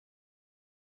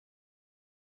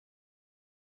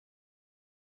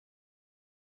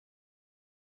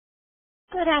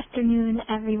Good afternoon,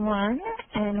 everyone,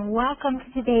 and welcome to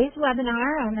today's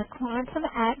webinar on the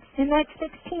QuantumX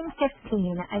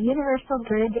MX1615, a universal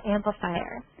bridge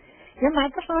amplifier. Your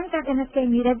microphones are going to stay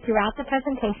muted throughout the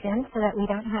presentation so that we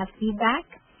don't have feedback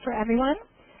for everyone.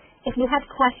 If you have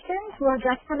questions, we'll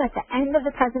address them at the end of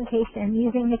the presentation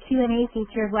using the Q&A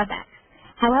feature of WebEx.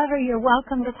 However, you're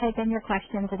welcome to type in your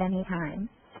questions at any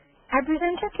time. Our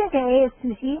presenter today is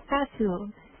Sujit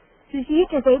Basu.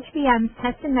 Sujit is HBM's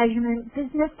Test and Measurement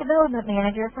Business Development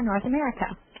Manager for North America.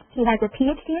 He has a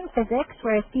PhD in physics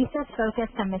where his thesis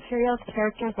focused on materials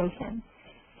characterization.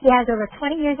 He has over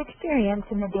 20 years' experience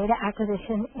in the data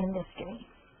acquisition industry.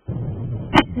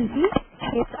 Sujit,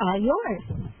 it's all yours.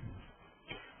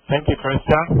 Thank you,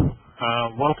 Krista.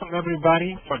 Welcome,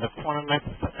 everybody, for the QuantumX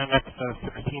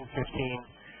MX1615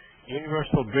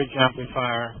 Universal Bridge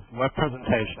Amplifier web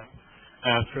presentation.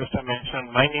 As Krista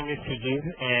mentioned, my name is Sujit,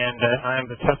 and I am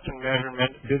the Test and Measurement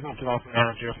Business Development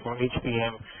Manager for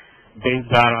HBM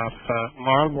based out of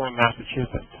Marlborough,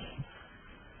 Massachusetts.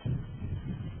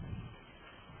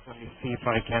 Let me see if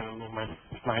I can move my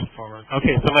slides forward.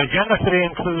 Okay, so my agenda today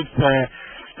includes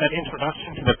an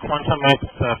introduction to the QuantumX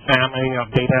family of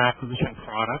data acquisition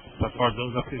products. So for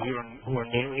those of you who are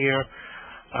new here,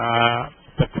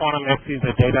 the QuantumX is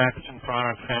a data acquisition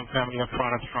product family of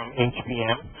products from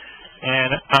HBM.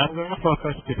 And I'm going to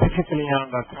focus specifically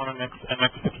on the QuantumX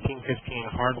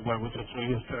MX1615 hardware, which was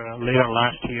released later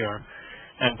last year,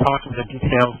 and talk about the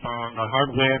details on the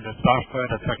hardware, the software,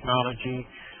 the technology,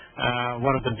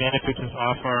 what are the benefits it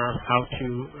offers, how to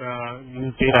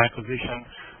use data acquisition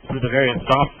through the various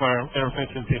software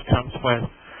interfaces it comes with.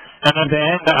 And at the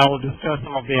end, I will discuss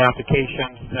some of the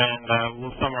applications, and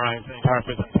we'll summarize the entire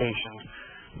presentation.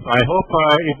 So I hope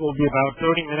it will be about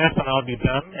 30 minutes and I'll be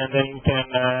done, and then you can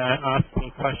ask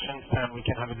me questions and we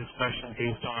can have a discussion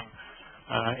based on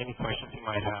any questions you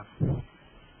might have.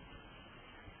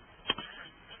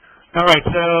 All right,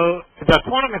 so the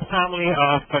QuantumX family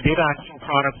of data acquisition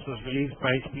products was released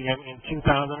by HBM in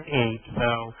 2008.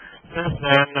 So since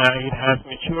then, it has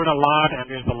matured a lot, and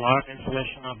there's a lot of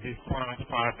installation of these QuantumX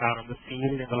products out in the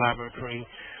field, in the laboratory,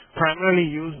 primarily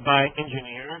used by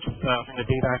engineers in the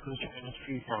data acquisition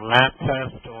industry for lab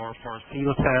tests or for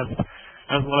field tests,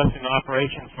 as well as in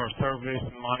operations for service,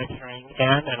 monitoring,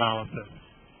 and analysis.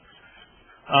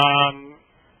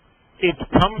 The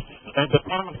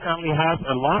QuantumX family has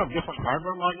a lot of different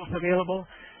hardware modules available,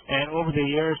 and over the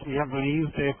years we have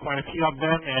released quite a few of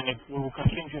them, and we will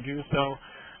continue to do so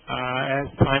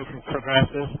as time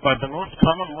progresses. But the most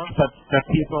common ones that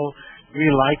people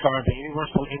really like are the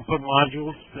universal input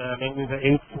modules, namely the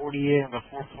 840A and the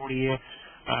 440A,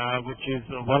 which is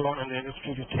well known in the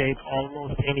industry to take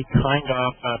almost any kind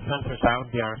of sensors out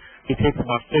there. It takes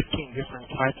about 15 different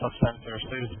types of sensors.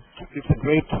 So it's a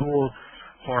great tool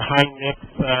for high mix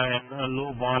and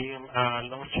low volume,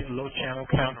 low channel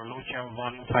count or low channel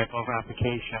volume type of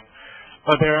application.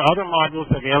 But there are other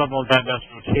modules available that does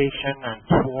rotation and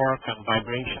torque and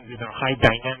vibration. These are high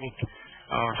dynamic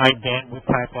or high bandwidth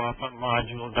type of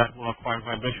module that will acquire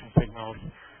vibration signals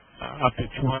up to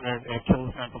 200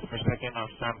 kilosamples per second of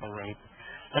sample rate.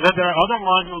 And then there are other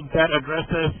modules that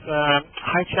addresses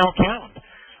high channel count.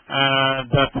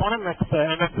 The QuantumX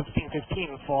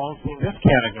MX1615 falls in this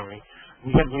category.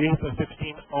 We had released the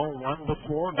 1601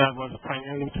 before that was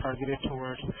primarily targeted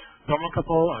towards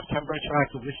thermocouple or temperature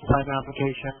acquisition type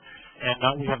application. And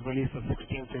now we have released the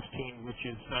 1615, which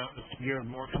is geared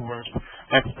more towards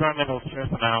experimental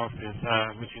stress analysis,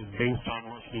 which is based on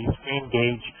mostly strain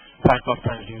gauge type of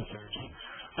transducers.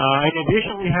 In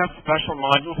addition, we have special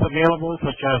modules available,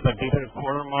 such as the data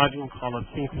recorder module called a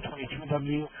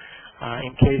CX22W.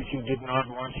 In case you did not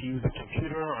want to use a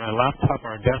computer or a laptop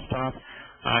or a desktop,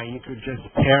 you could just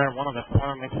pair one of the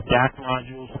QuantumX DAQ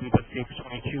modules with the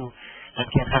CX22 and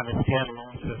can have a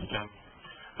standalone system.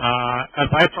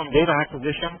 Aside from data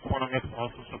acquisition, QuantumX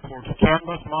also supports CAN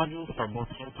bus modules for both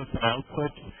inputs and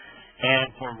outputs.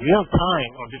 And for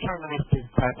real-time or deterministic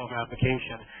type of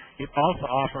application, it also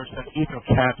offers an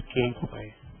EtherCAT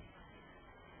gateway.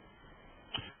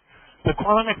 The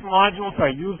QuantumX modules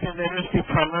are used in the industry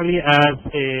primarily as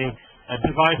a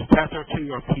device tester to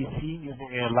your PC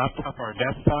using a laptop or a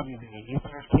desktop using an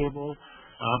Ethernet cable.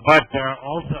 But there are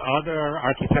also other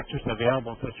architectures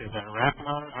available, such as a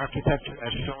rack-mounted architecture,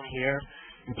 as shown here.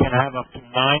 You can have up to 9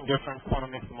 different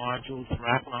QuantumX modules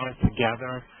rack-mounted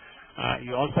together.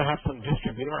 You also have some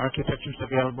distributor architectures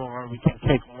available, where we can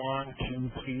take 1, 2,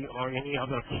 3, or any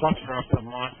other cluster of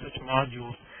such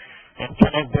modules and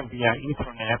connect them via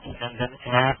Ethernet, and then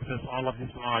access all of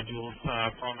these modules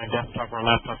from a desktop or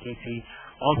laptop PC,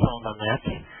 also on the net.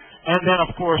 And then, of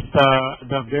course,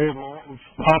 the very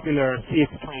popular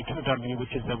CX22W,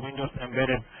 which is the Windows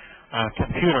embedded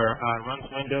computer, runs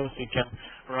Windows. You can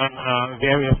run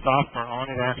various software on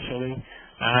it, actually,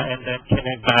 and then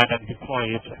connect that and deploy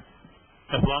it.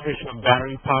 As long as you have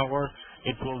battery power,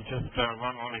 it will just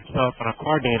run on itself on a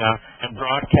car data and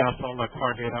broadcast all the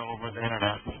car data over the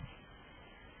internet.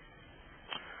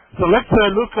 So let's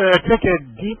take a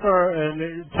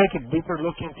deeper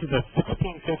look into the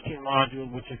 1615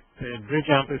 module, which is the bridge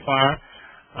amplifier.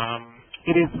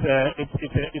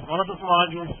 It's one of those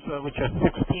modules which has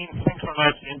 16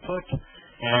 synchronized inputs,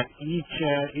 and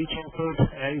each input,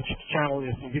 each channel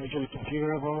is individually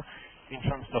configurable in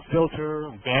terms of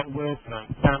filter, bandwidth,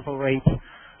 and sample rate.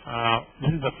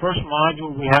 This is the first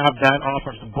module we have that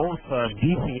offers both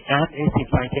DC and AC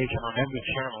excitation on every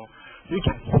channel. So you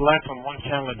can select from one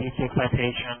channel a DC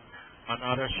excitation,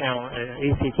 another channel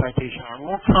AC excitation, or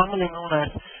more commonly known as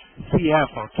CF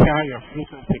or carrier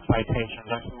frequency excitation.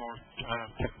 That's the more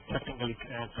technically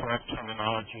correct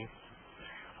terminology.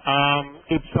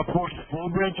 It supports full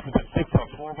bridge with a 6 or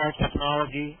 4 wire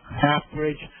technology, half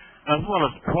bridge, as well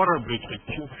as quarter bridge with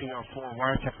 2, 3, or 4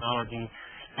 wire technology,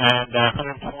 and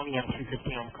 120 and 350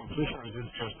 ohm completion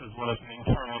resistors, as well as an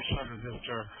internal shunt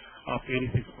resistor of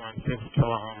 86.6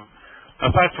 kiloohm.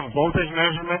 Aside from voltage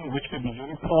measurement, which could be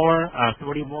unipolar,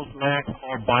 30 volts max,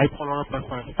 or bipolar plus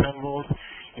minus 10 volts,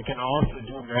 you can also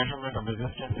do measurement of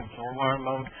resistance in 4-wire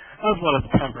mode, as well as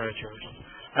temperatures.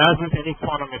 As with any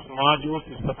QuantumX modules,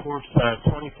 it supports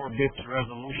 24-bit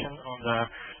resolution on the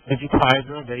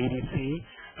digitizer, the ADC,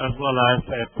 as well as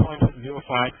a 0.05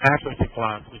 accuracy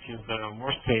class, which is the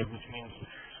worst case, which means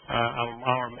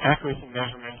our accuracy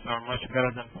measurements are much better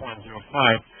than 0.05.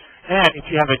 And if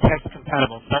you have a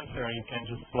text-compatible sensor, you can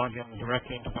just plug in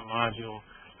directly into the module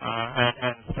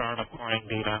and start acquiring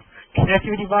data.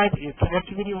 Connectivity-wise, it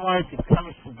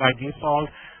comes by default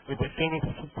with a Phoenix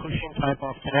pushing type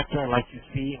of connector like you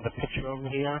see in the picture over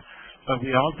here. But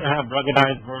we also have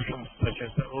ruggedized versions such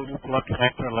as the OU plug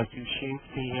connector like you see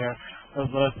here, as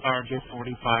well as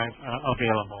RJ45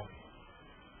 available.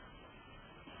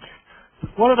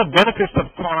 What are the benefits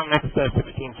of QuantumX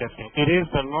 1615? It is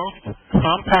the most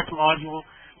compact module,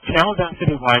 channel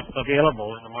density-wise, available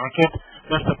in the market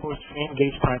that supports strain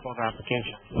gauge type of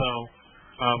application. So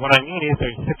what I mean is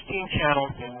there's 16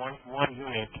 channels in one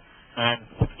unit and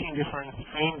 16 different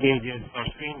strain gauges or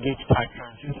strain gauge type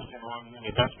transducers in one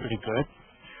unit. That's pretty good.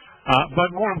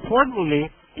 But more importantly,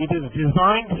 it is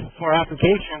designed for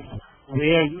applications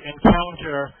where you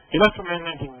encounter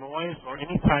electromagnetic noise or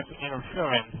any type of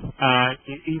interference,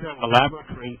 either in the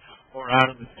laboratory or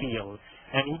out in the field.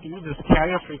 And it uses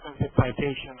carrier frequency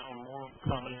excitation, or more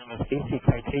commonly known as AC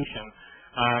excitation,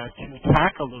 to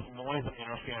tackle those noise and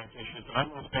interference issues. And I'm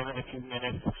going to spend a few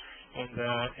minutes in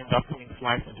the upcoming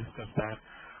slides to discuss that.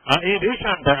 In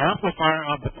addition, the amplifier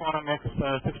of the QuantumX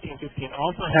 1615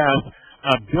 also has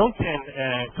built-in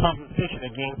compensation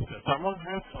against thermal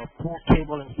drift or poor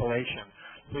cable installation.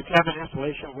 So if you have an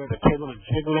installation where the cable is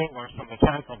jiggling or some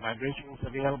mechanical vibration is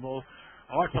available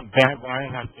or some bad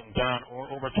wiring has been done or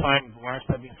over time wires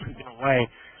have been creeping away,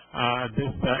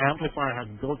 this amplifier has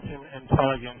built-in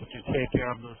intelligence to take care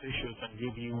of those issues and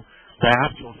give you the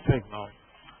actual signal.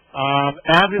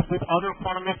 As is with other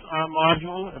QuantumX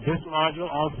module, this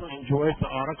module also enjoys the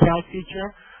AutoCal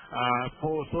feature.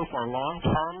 For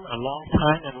long-term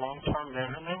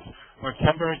measurements, where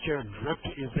temperature drift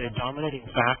is a dominating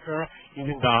factor,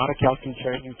 using the AutoCal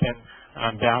feature, you can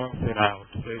balance it out.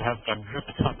 So it has some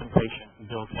drift compensation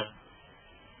built in.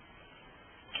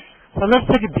 So let's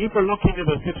take a deeper look into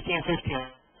the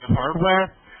 1615 hardware.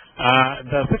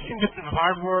 The 1615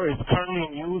 hardware is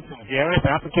currently in use in various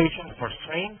applications for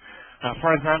strain.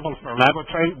 For example, for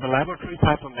the laboratory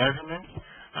type of measurements,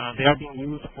 they are being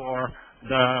used for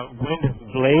the wind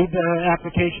blade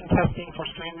application testing for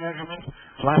strain measurements,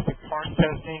 plastic parts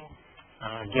testing,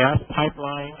 gas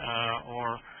pipeline,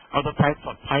 or other types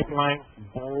of pipelines,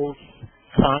 bolts,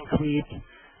 concrete,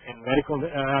 and medical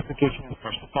applications for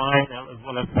spine, as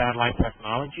well as satellite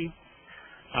technology.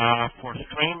 For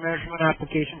strain measurement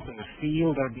applications in the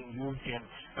field that are being used in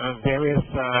various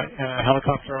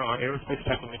helicopter or aerospace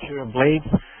type of material blades,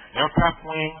 aircraft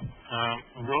wing,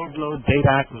 road load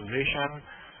data acquisition,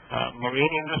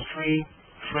 marine industry,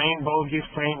 train bogies,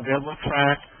 train railroad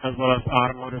track, as well as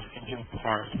automotive engine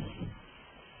parts.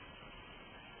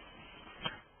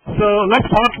 So let's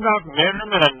talk about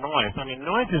measurement and noise. I mean,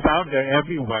 noise is out there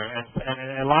everywhere,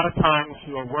 and a lot of times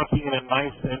you are working in a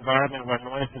nice environment where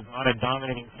noise is not a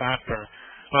dominating factor.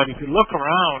 But if you look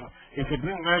around, if you're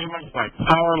doing measurements by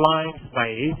power lines, by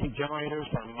AC generators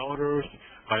or motors,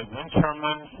 by wind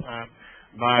turbines,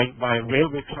 by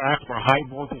railway tracks where high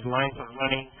voltage lines are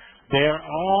running. They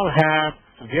all have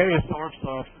various sorts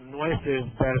of noises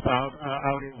that is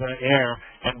out in the air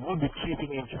and will be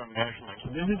creeping into our measurement.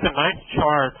 So this is a nice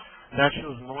chart that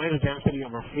shows noise density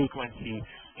over frequency.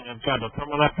 It's got the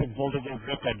thermoelectric voltage and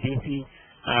drift at DC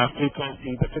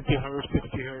frequency, the 50 hertz, 60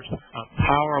 hertz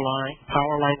power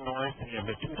line noise, and you have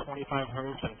the 225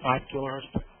 hertz and 5 kilohertz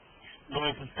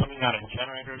noises coming out in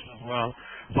generators as well.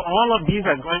 So all of these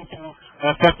are going to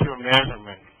affect your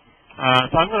measurement.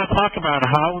 So I'm going to talk about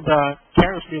how the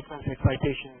carrier frequency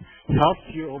excitation helps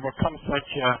you overcome such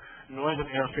noise and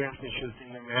interference issues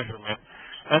in your measurement.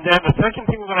 And then the second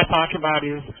thing we're going to talk about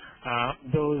is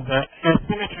those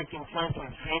asymmetric influence on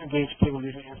strain gauge cable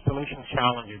installation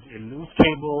challenges. A loose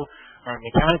cable or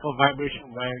mechanical vibration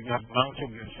where you have mounted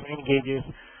your strain gauges.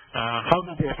 How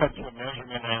do they affect your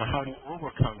measurement and how do you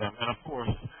overcome them? And of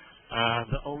course,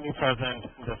 the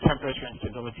omnipresent, the temperature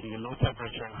instability, low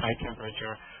temperature and high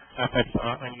temperature effects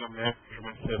on your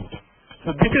measurement system.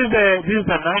 So this is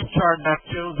a nice chart that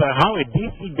shows how a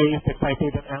DC-based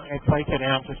excited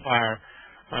amplifier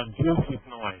deals with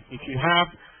noise. If you have,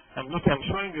 I'm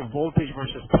showing you voltage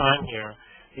versus time here.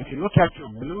 If you look at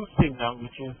your blue signal,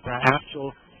 which is the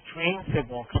actual strain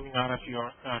signal coming out of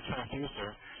your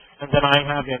transducer, and then I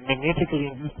have a magnetically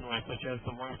induced noise, such as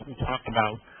the ones we talked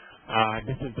about.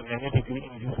 This is the magnetically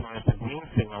induced noise, the green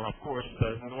signal. Of course,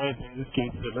 the noise in this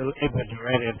case is a little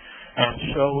exaggerated and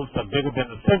shows bigger than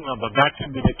the signal, but that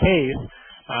could be the case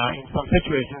in some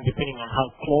situations depending on how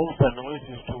close the noise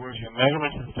is towards your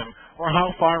measurement system or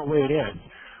how far away it is.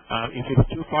 If it's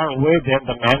too far away, then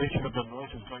the magnitude of the noise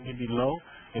is going to be low.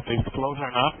 If it's closer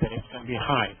enough, then it's going to be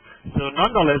high. So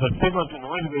nonetheless, the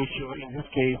signal-to-noise ratio in this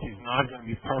case is not going to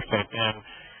be perfect,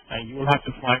 and you will have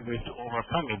to find ways to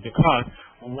overcome it, because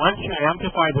once you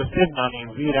amplify the signal and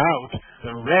read out,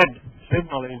 the red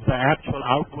signal is the actual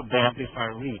output the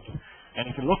amplifier reads. And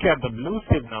if you look at the blue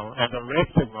signal and the red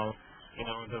signal,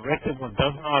 the red signal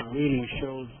does not really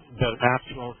show the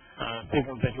actual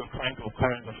signal that you're trying to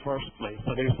acquire in the first place.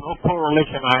 So there's no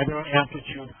correlation either in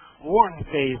amplitude or in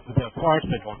phase with the acquired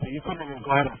signal. So you couldn't even go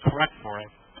ahead and correct for it.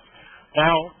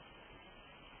 Now,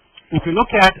 if you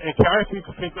look at a carrier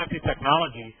frequency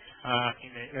technology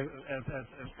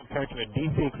as compared to a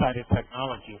DC-excited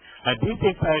technology, a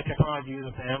DC-excited technology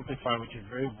uses an amplifier which is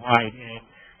very wide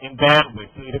in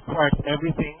bandwidth, so it acquires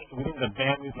everything within the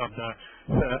bandwidth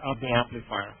of the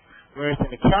amplifier. Whereas in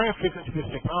the carrier frequency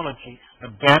technology, the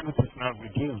bandwidth is not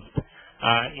reduced.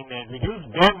 In a reduced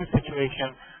bandwidth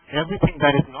situation, everything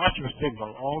that is not your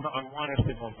signal, all the unwanted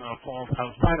signals now fall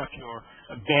outside of your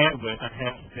bandwidth, and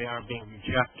hence they are being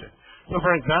rejected. So,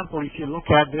 for example, if you look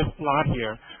at this plot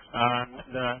here,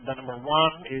 the number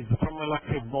 1 is the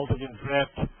thermoelectric voltage and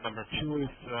drift. Number 2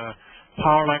 is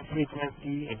power line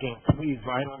frequency. Again, 3 is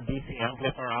right on DC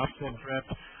amplifier offset drift,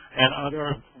 and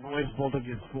other noise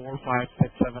voltages 4, 5,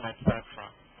 6, 7, etc.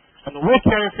 And the way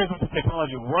carrier frequency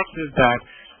technology works is that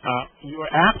your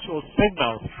actual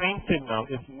signal, strain signal,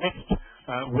 is mixed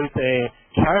with a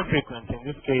carrier frequency, in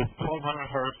this case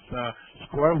 1200 hertz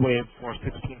square wave for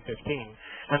 1615,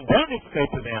 and then it's fed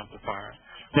to the amplifier.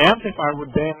 The amplifier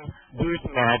would then do its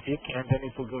magic, and then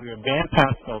it will go to a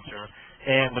bandpass filter,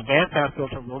 and the bandpass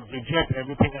filter will reject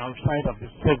everything outside of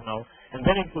this signal, and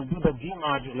then it will do the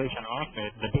demodulation of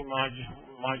it. The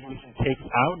demodulation takes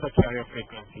out the carrier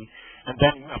frequency, and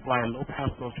then you apply a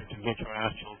low-pass filter to get your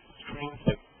actual strain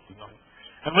signal.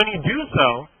 And when you do so,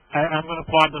 I'm going to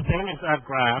plot the same exact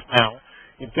graph now.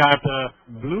 You've got the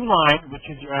blue line, which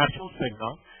is your actual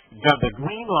signal. You've got the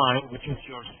green line, which is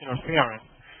your interference.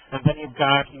 And then you've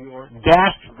got your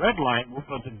dashed red line, which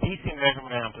was a DC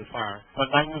measurement amplifier.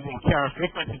 But now using carrier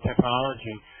frequency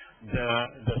technology,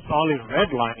 the solid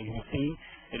red line, you can see,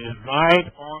 it is right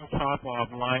on top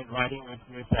of line riding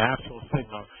with the actual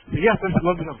signal. So yes, there's a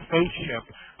little bit of phase shift,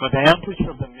 but the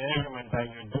amplitude of the measurement that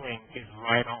you're doing is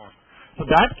right on. So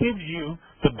that gives you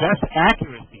the best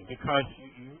accuracy, because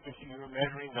if you're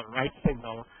measuring the right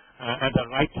signal at the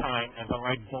right time and the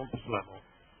right voltage level.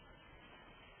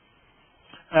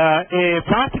 A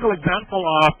practical example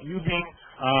of using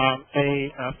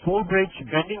a full bridge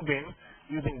bending beam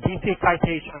using DC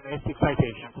excitation and AC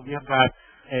excitation. So we have got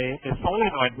a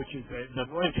solenoid, which is the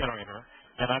noise generator,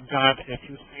 and I've got a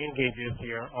few strain gauges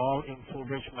here, all in full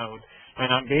bridge mode, and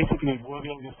I'm basically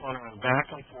moving this solenoid back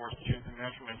and forth to the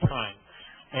measurement time.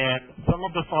 And some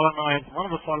of the solenoids, one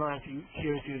of the solenoids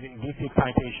here is using DC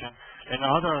excitation, and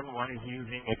the other one is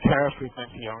using a carrier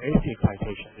frequency or AC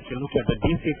excitation. If you look at the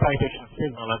DC excitation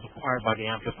signal as acquired by the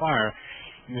amplifier,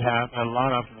 you have a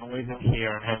lot of noise in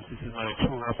here, and hence this is not a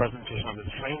true representation of the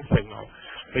strain signal.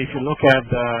 But if you look at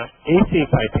the AC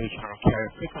excitation or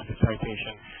carrier frequency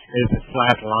excitation, it is a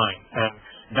flat line, and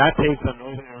that takes the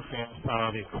noise interference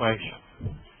out of the equation.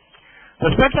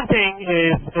 The second thing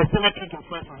is asymmetric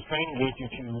influence on strain gauge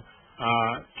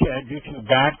due to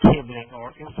bad cabling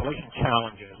or installation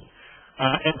challenges.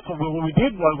 And so what we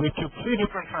did was we took three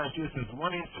different transducers,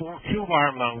 one in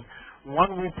 2-wire mode,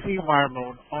 one with 3-wire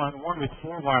mode, and one with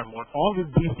 4-wire mode, all with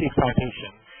DC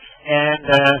excitation. And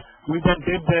we then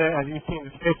did as you see in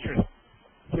this picture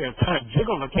here, kind of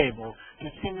jiggle the cable to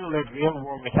simulate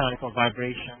real-world mechanical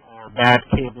vibration or bad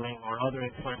cabling or other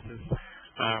influences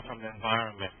from the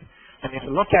environment. And if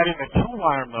you look at it in a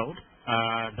 2-wire mode,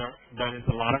 there is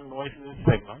a lot of noise in the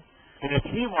signal. In a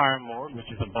 3-wire mode, which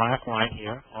is a black line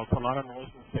here, also a lot of noise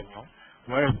in the signal.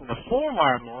 Whereas in the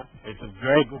 4-wire mode, it's a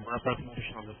very good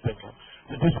representation of the signal.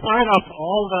 So despite of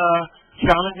all the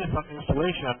challenges of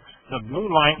installation, the blue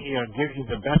line here gives you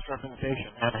the best representation,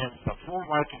 and hence the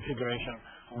 4-wire configuration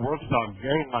works out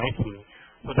very nicely.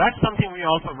 So that's something we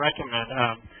also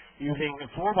recommend. Using a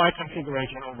 4-wire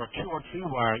configuration over 2 or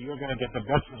 3-wire, you're going to get the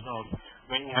best results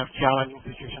when you have challenging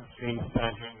situations faced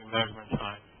during the measurement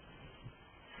time.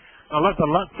 Now, the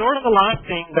last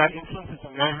thing that influences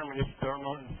the measurement is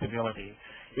thermal instability.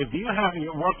 If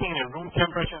you're working in a room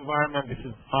temperature environment, this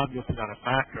is obviously not a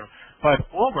factor. But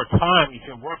over time, if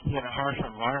you're working in a harsh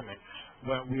environment,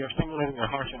 where we are simulating a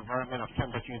harsh environment of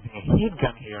temperature using a heat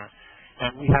gun here,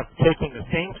 and we have taken the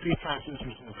same three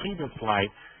transducers in the previous slide,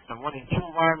 and one in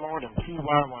 2-wire mode, and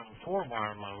 3-wire, one in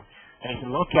 4-wire mode. And if you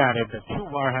look at it, the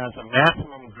 2-wire has a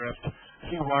maximum drift,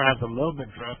 3-wire has a little bit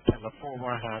drift, and the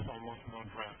 4-wire has almost no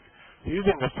drift.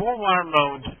 Using the 4-wire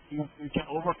mode, you can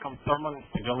overcome thermal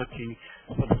instability.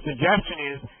 So the suggestion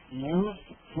is use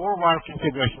 4-wire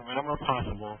configuration whenever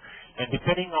possible, and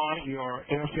depending on your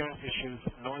interference issues,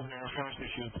 noise and interference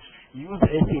issues, use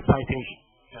AC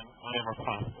excitation whenever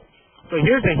possible. So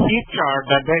here's a heat chart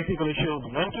that basically shows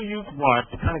when to use what,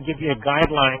 to kind of give you a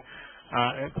guideline,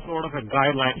 sort of a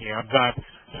guideline here. I've got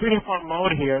 3 different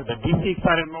mode here, the DC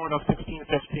excited mode of 1615,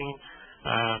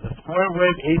 the square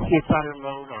wave AC excited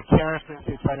mode or carrier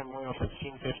frequency excited mode of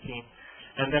 1615,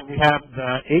 and then we have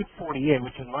the 848,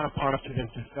 which is not a part of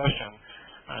today's discussion.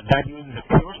 That uses a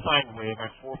pure sine wave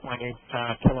at 4.8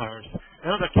 kilohertz,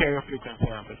 another carrier frequency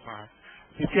amplifier.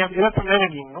 If you have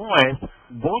electromagnetic noise,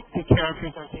 both the carrier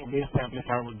frequency and based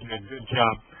amplifier will do a good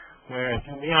job, whereas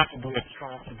you may have to do a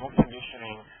strong signal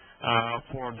conditioning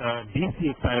for the DC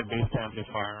excited based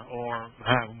amplifier or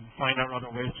find out other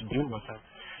ways to deal with it.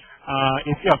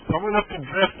 If you have thermoelectric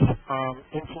drift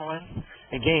influence,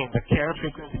 again, the carrier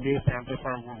frequency-based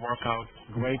amplifier will work out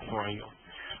great for you.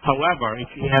 However, if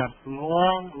you have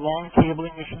long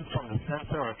cabling issues from the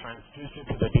sensor or transducer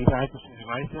to the data acquisition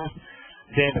devices,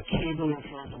 then the cable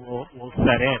influence will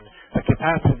set in, the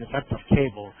capacitive effective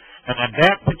cable. And at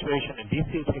that situation, a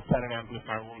DC excited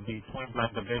amplifier will be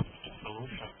point-blank the best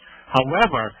solution.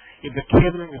 However, if the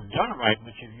cabling is done right,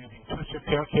 which is using twisted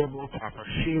pair cable, proper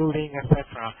shielding, etc.,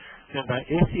 then the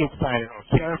AC excited or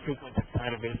carrier frequency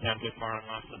excited based amplifier are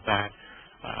not so bad.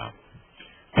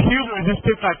 Here's the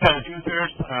resistive type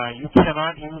transducers. You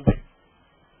cannot use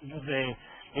a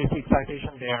AC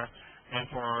excitation there. And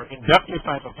for inductive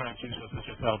type of transducers such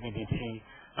as LVDT,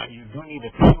 you do need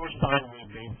a pure sine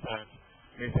wave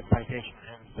based excitation,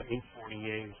 hence the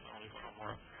 848 is only going to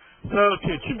work. So to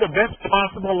achieve the best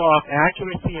possible of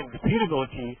accuracy and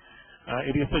repeatability,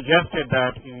 it is suggested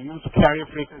that you use carrier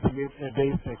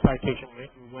frequency-based excitation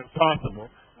when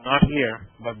possible, not here,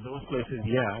 but those places,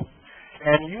 yes.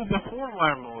 And use the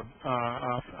 4-wire mode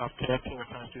of connecting the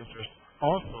transducers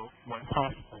also when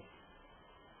possible.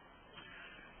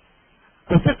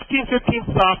 The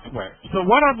 1615 software. So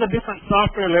what are the different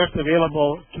software layers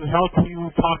available to help you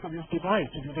talk to this device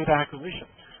to do data acquisition?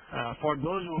 For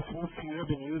those who have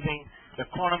been using the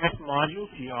QuantumX modules,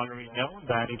 you already know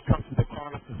that it comes with the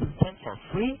QuantumX system for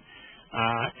free.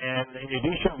 And in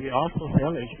addition, we also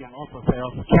sell, HBM also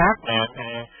sells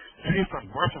Catman, free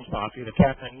from version software, the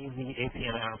Catman Easy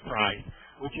APN Enterprise,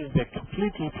 which is the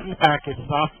completely prepackaged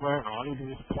software, and all you do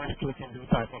is point, click, and do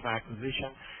type of acquisition.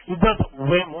 It does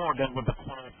way more than what the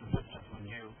QuantumX system will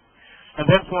do. And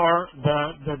then for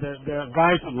the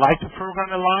guys who like to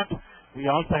program a lot, we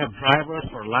also have drivers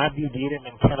for LabVIEW, DATAM,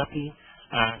 and Canopy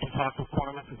to talk to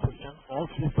QuantumX system. All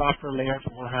 3 software layers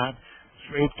will have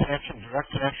straight connection, direct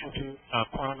connection to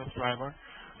QuantumX driver.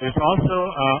 There's also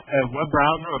a web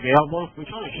browser available,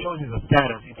 which only shows you the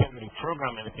status. You can't really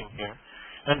program anything here.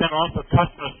 And then also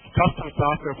custom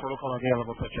software protocol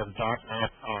available, such as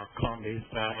 .NET or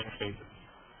COM-based interfaces.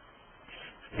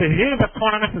 So here's a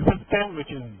QuantumX system, which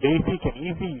is basic and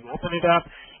easy. You open it up,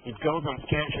 it goes and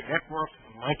scans your network.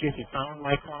 In my case, it found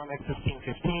my QuantumX 1615.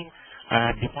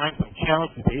 Defined some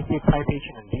channels with AC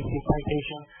excitation and DC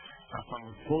excitation from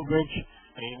full bridge,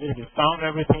 and you immediately found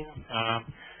everything.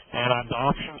 And I have the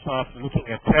options of looking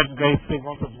at thread-based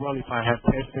signals as well. If I have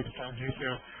thread-based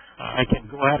transducer, I can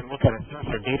go ahead and look at a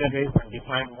sensor database and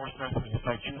define more sensors if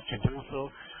I choose to do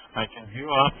so. I can view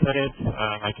offset it.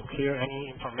 I can clear any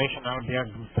information out there,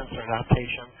 do sensor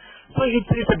adaptation. So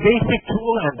it's a basic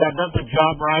tool, and that does the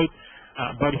job right.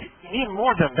 But if you need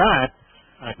more than that,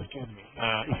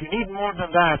 if you need more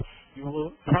than that, you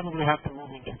will probably have to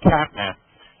move into CatMap.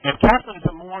 And CatMap is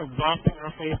a more exhaustive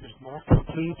interface. It's more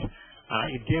complete.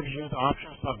 It gives you the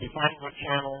options of defining your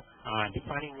channel,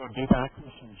 defining your data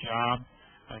acquisition job,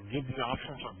 gives you the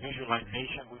options of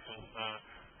visualization, which is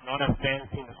not as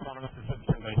fancy in the QuantumX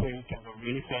system, but here you can go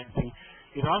really fancy.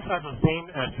 It also has the same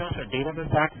sensor database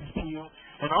access to you,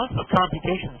 and also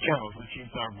computation channels, which is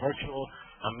our virtual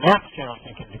math channels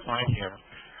you can define here.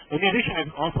 In addition,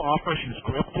 it also offers you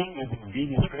scripting using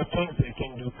VB scripting, so you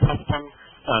can do custom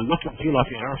look and feel of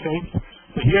your interface.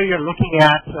 So here you're looking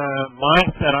at my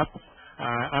setup.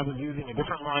 I was using a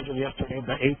different module yesterday,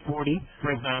 the 840,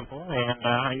 for example, and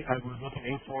I was looking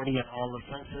at 840 and all the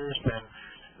sensors and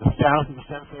the styles of the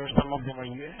sensors. Some of them are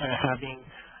having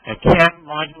a CAN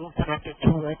module connected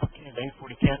to it, and the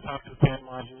 840 can talk to CAN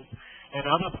modules, and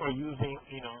others are using,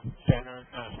 standard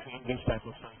screen-based type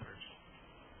of sensors.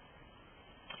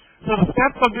 So the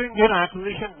steps for doing data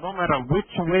acquisition, no matter which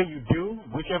way you do,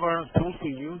 whichever tools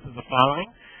you use, is the following.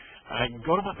 You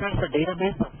go to the sensor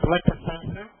database and select a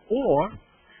sensor, or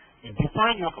you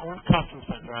define your own custom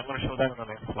sensor. I'm going to show that on the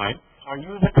next slide. Or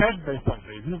use a test-based sensor.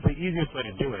 This is the easiest way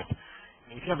to do it.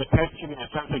 And if you have a test tube in your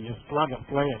sensor, you just plug and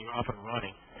play and you're off and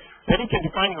running. Then you can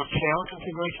define your channel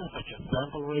configurations, such as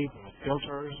sample rate and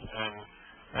filters,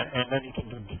 and then you can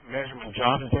do measurement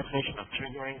jobs and definition of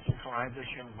triggering,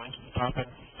 synchronization, when to stop and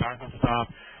start and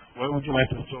stop. Where would you like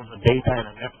to store the data in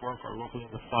a network or locally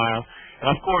in the file?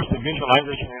 And of course, the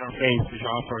visualization interface, which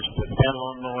offers a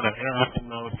standalone mode, an interactive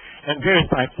mode, and various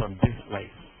types of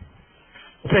displays.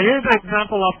 So here's an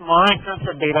example of my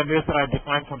sensor database that I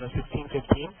defined for the 1615.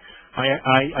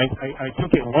 I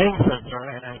took a weighing sensor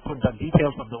and I put the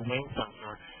details of the weighing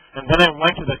sensor. And then I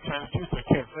went to the transducer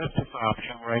characteristics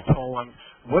option where I told them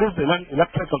what is the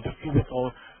electrical to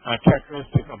physical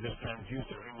characteristic of this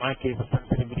transducer. In my case, the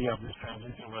sensitivity of this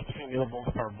transducer was 3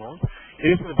 millivolts per volt.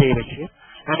 It is the data sheet,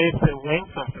 and it's a weighing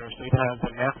sensor, so it has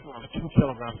a maximum of 2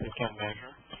 kilograms it can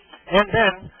measure. And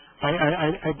then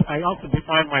I also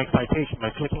defined my excitation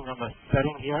by clicking on the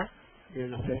setting here.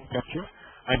 Here's the setting picture.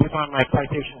 I defined my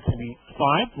excitation to be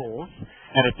 5 volts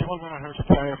at a 1200 hertz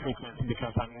carrier frequency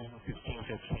because I'm using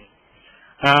 1615.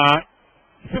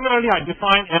 Similarly, I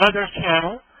defined another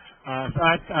channel. So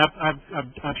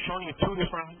I've shown you 2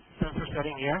 different sensor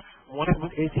settings here. One is with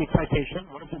AC excitation,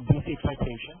 one is with DC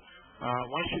excitation.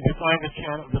 Once you define the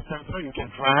channel, the sensor, you can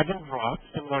drag and drop.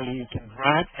 Similarly, you can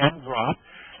drag and drop,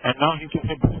 and now you can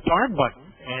hit the start button,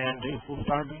 and it will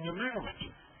start doing your measurement.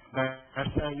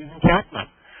 That's using CatMap.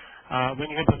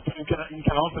 When you hit the, you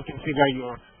can also configure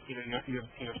your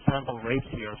sample rates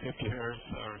here, 50 hertz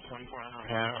or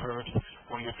 2400 hertz,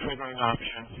 or your triggering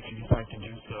options if you decide to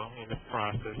do so in this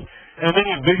process. And then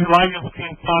your visualization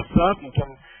screen pops up. You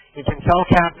can tell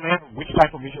CatMap which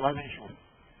type of visualization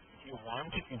you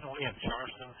want. You don't only have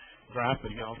charts and graphs, but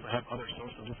you also have other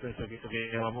sources of displays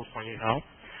available for your help.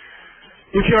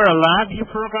 If you're a LabVIEW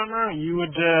programmer, you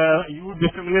would be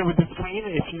familiar with the screen.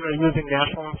 If you are using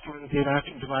National Instruments data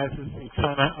acquisition devices, it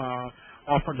kind of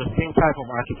offer the same type of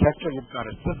architecture. You've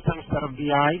got a system set of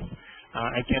DIs.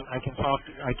 I can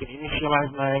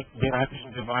initialize my data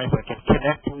acquisition device. I can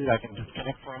connect to it. I can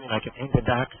disconnect from it. I can end the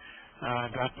DAQ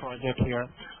project here.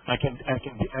 I can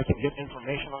get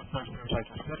information on sensors. I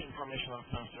can set information on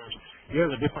sensors. Here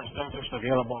are the different sensors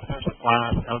available: sensor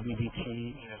class,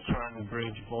 LVDT, current,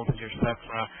 bridge, voltage, etc.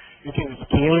 You can do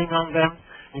scaling on them.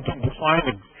 You can define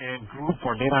a group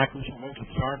for data acquisition, when to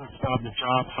start and stop the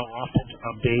job, how often to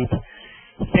update.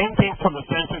 Same thing for the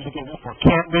sensors you can do for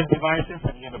CAN-based devices,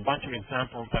 and you have a bunch of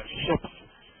examples that ships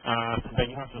so that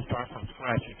you don't have to start from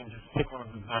scratch. You can just pick one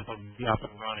of the examples and be up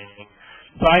and running.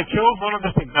 So I chose one of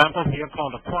these examples here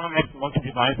called the QuantumX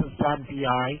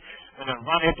multi-devices.vi. When I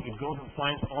run it, it goes and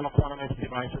finds all the QuantumX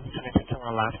devices connected to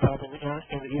my laptop in the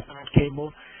Ethernet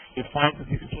cable. It finds the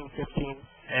 1615,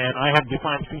 and I have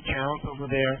defined 3 channels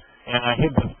over there, and I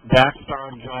hit the DAQ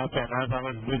start job, and as I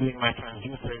was wiggling my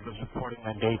transducer, it was recording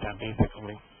my data,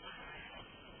 basically.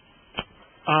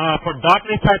 For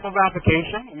 .NET type of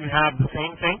application, you have the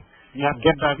same thing. You have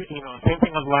get the, same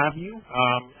thing as LabVIEW,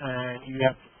 and you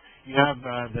have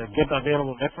the get the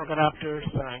available network adapters.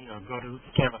 Go to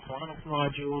scan the QuantumX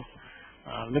modules,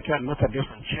 look at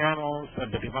different channels,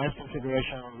 the device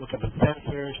configuration, look at the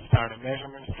sensors, start a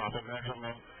measurement, stop a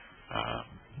measurement.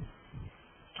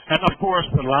 And of course,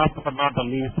 the last but not the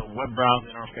least, the web browser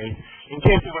interface. In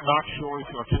case you were not sure if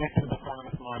you are connected to the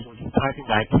QuantumX module, just type in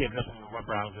the IP address in the web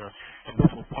browser, and this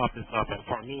will pop this up. And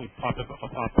for me, it popped up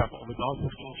with all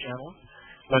 16 channels,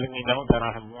 letting me know that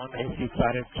I have one AC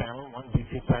excited channel, one DC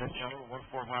excited channel, one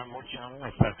 4-wire mode channel,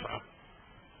 etc.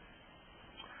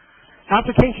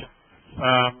 Applications.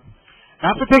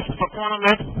 Applications for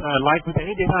QuantumX, like with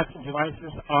any data access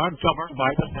devices, are governed by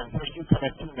the sensors you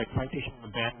connect to, the excitation and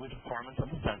the bandwidth requirements of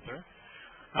the sensor.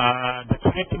 The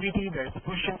connectivity, there's the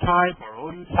push-in type or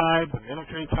ODU type, the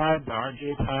military type, the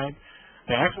RJ type.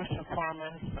 The accuracy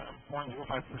requirements, 0.05%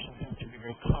 seems to be a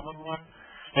very common one.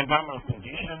 Environmental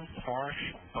conditions, harsh,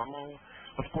 thermal.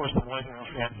 Of course, the noise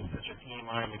interferences such as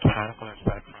EMI, mechanical,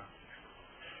 etc.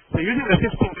 So using the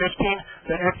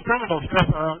 1615, the experimental stress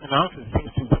analysis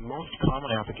seems to be the most common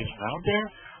application out there.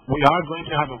 We are going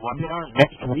to have a webinar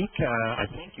next week. I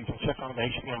think you can check on the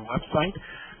HBM website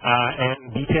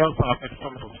and details of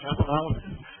experimental stress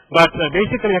analysis. But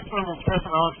basically, experimental stress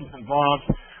analysis involves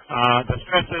the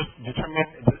stresses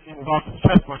involves the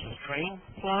stress versus strain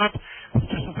plot. The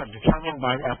stresses are determined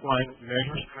by applying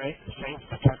measure strains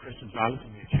to characteristic values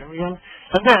of the material,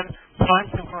 and then time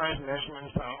synchronized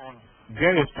measurements on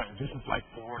various conditions like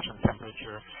force and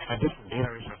temperature, and different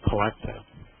data are collected.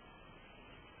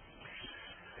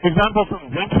 Examples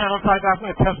from wind tunnel type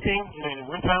testing.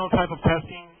 In wind tunnel type of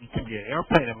testing, it could be an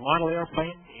airplane, a model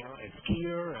airplane, a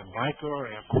skier, a biker, or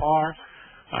a car.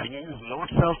 You use load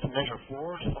cells to measure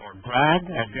force or drag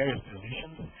at various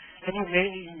positions, and you may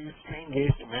use strain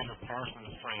gauge to measure power from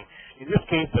the strain. In this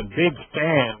case, the big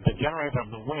fan, the generator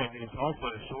of the wind, is also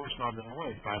a source of the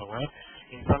noise, by the way.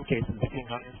 In some cases, depending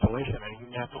on installation, and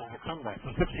you have to overcome that.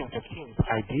 So 1615 is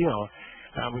ideal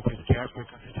with this carrier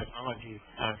frequency technology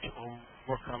to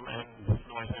overcome and this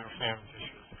noise interference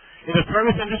issues. In the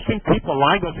service industry, people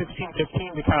like the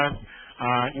 1615 because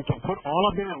you can put all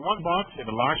of them in one box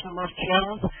with a large number of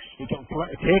channels. You can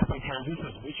take some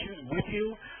transistors with you.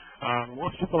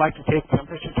 Most people like to take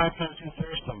temperature type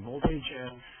transistors, some voltage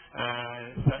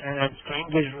and strain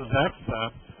gauge rosettes,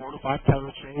 4 to 5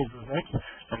 Kelvin strain gauge rosettes,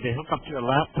 and they hook up to your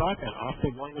laptop, and off they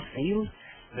go in the field.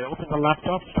 They open the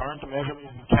laptop, start the measurement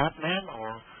using Catman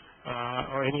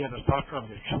or any other software of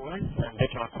their choice, and they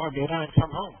can record data and come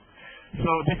home.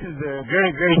 So this is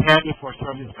very, very handy for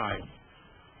service guys.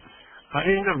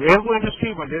 In the railway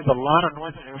industry, where there's a lot of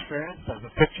noise and interference, as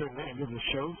the picture in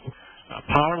shows,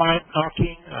 power line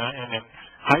arcing and then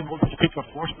high voltage peak of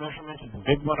force measurements is a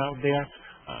big one out there.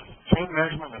 Train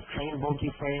measurement of train bogie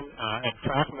frame and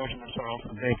track measurements are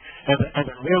also big.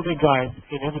 And the railway guys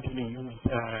inevitably use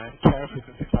carrier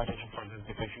frequency excitation for this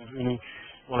because you really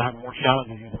will have more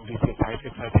challenges using DC type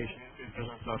excitation in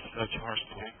presence of such harsh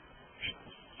stimulation.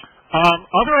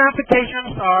 Other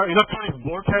applications are electronic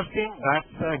board testing.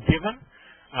 That's given.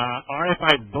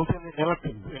 RFI built in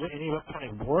any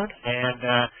electronic board, and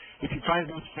if you try to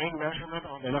do strain measurement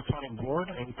on the electronic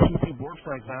board, a PC board,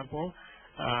 for example,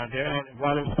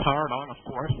 while it's powered on, of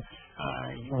course,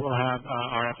 you will have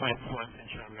RFI influence in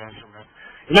your measurement.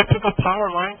 Electrical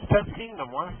power lines testing, the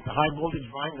high voltage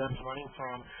line that's running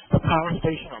from the power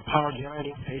station or power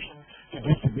generating station to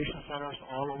distribution centers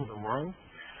all over the world.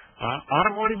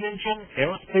 Automotive engine,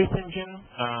 aerospace engine,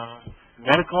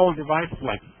 medical devices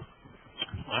like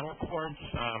spinal cords,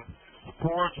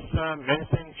 sports,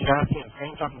 medicine, chassis, and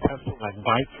frame type of testing like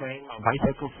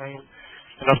bicycle frame.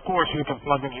 And of course, you can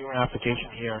plug in your application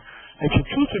here. If you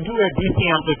choose to do a DC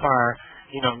amplifier,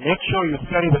 make sure you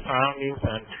study the surroundings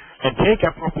and take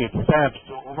appropriate steps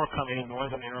to overcome any noise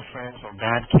and interference or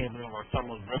bad cabling or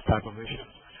thermal drift type of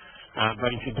issues.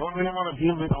 But if you don't really want to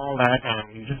deal with all that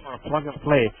and you just want to plug and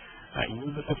play,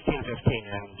 use the 1615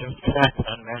 and just connect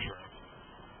and measure.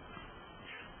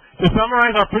 To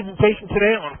summarize our presentation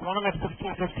today on QuantumX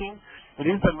 1615, it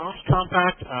is the most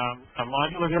compact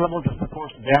module available that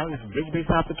supports various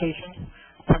bridge-based applications,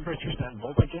 temperatures, and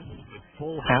voltages with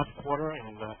full half quarter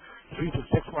in the 3 to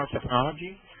 6 watt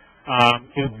technology.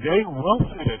 It is very well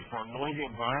suited for noisy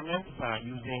environments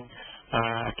using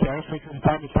carrier frequency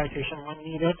type excitation when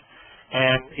needed,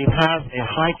 and it has a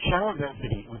high channel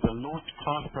density with a low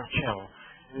cost per channel.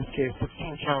 In this case,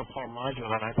 16 channel per module,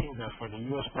 and I think that for the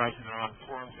U.S. price is around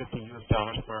 $450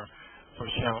 per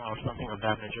channel or something of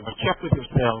that nature. But check with your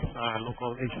sales,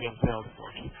 local HBM sales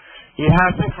force. It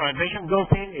has synchronization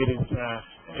built in.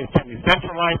 It can be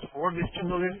centralized or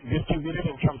distributed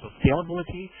in terms of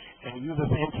scalability, and uses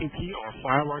NTP or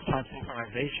firewall type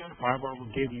synchronization. Firewall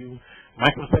will give you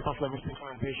microseconds level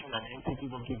synchronization, and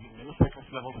NTP will give you milliseconds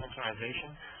level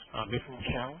synchronization between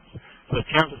channels. So the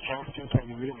channel to can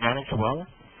be really managed well.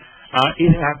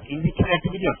 It has easy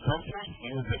connectivity of sensors.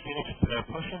 Use the Phoenix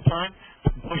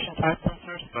push-in type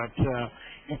sensors, but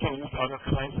you can use other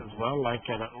kinds as well, like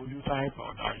the ODU type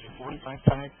or the RJ45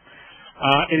 type.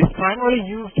 It is primarily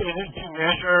used to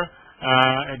measure,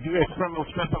 do experimental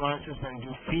stress analysis, and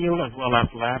do field as well as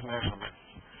lab measurements.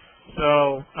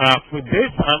 So with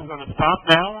this, I'm going to stop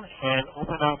now and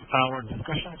open up our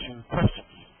discussion to questions.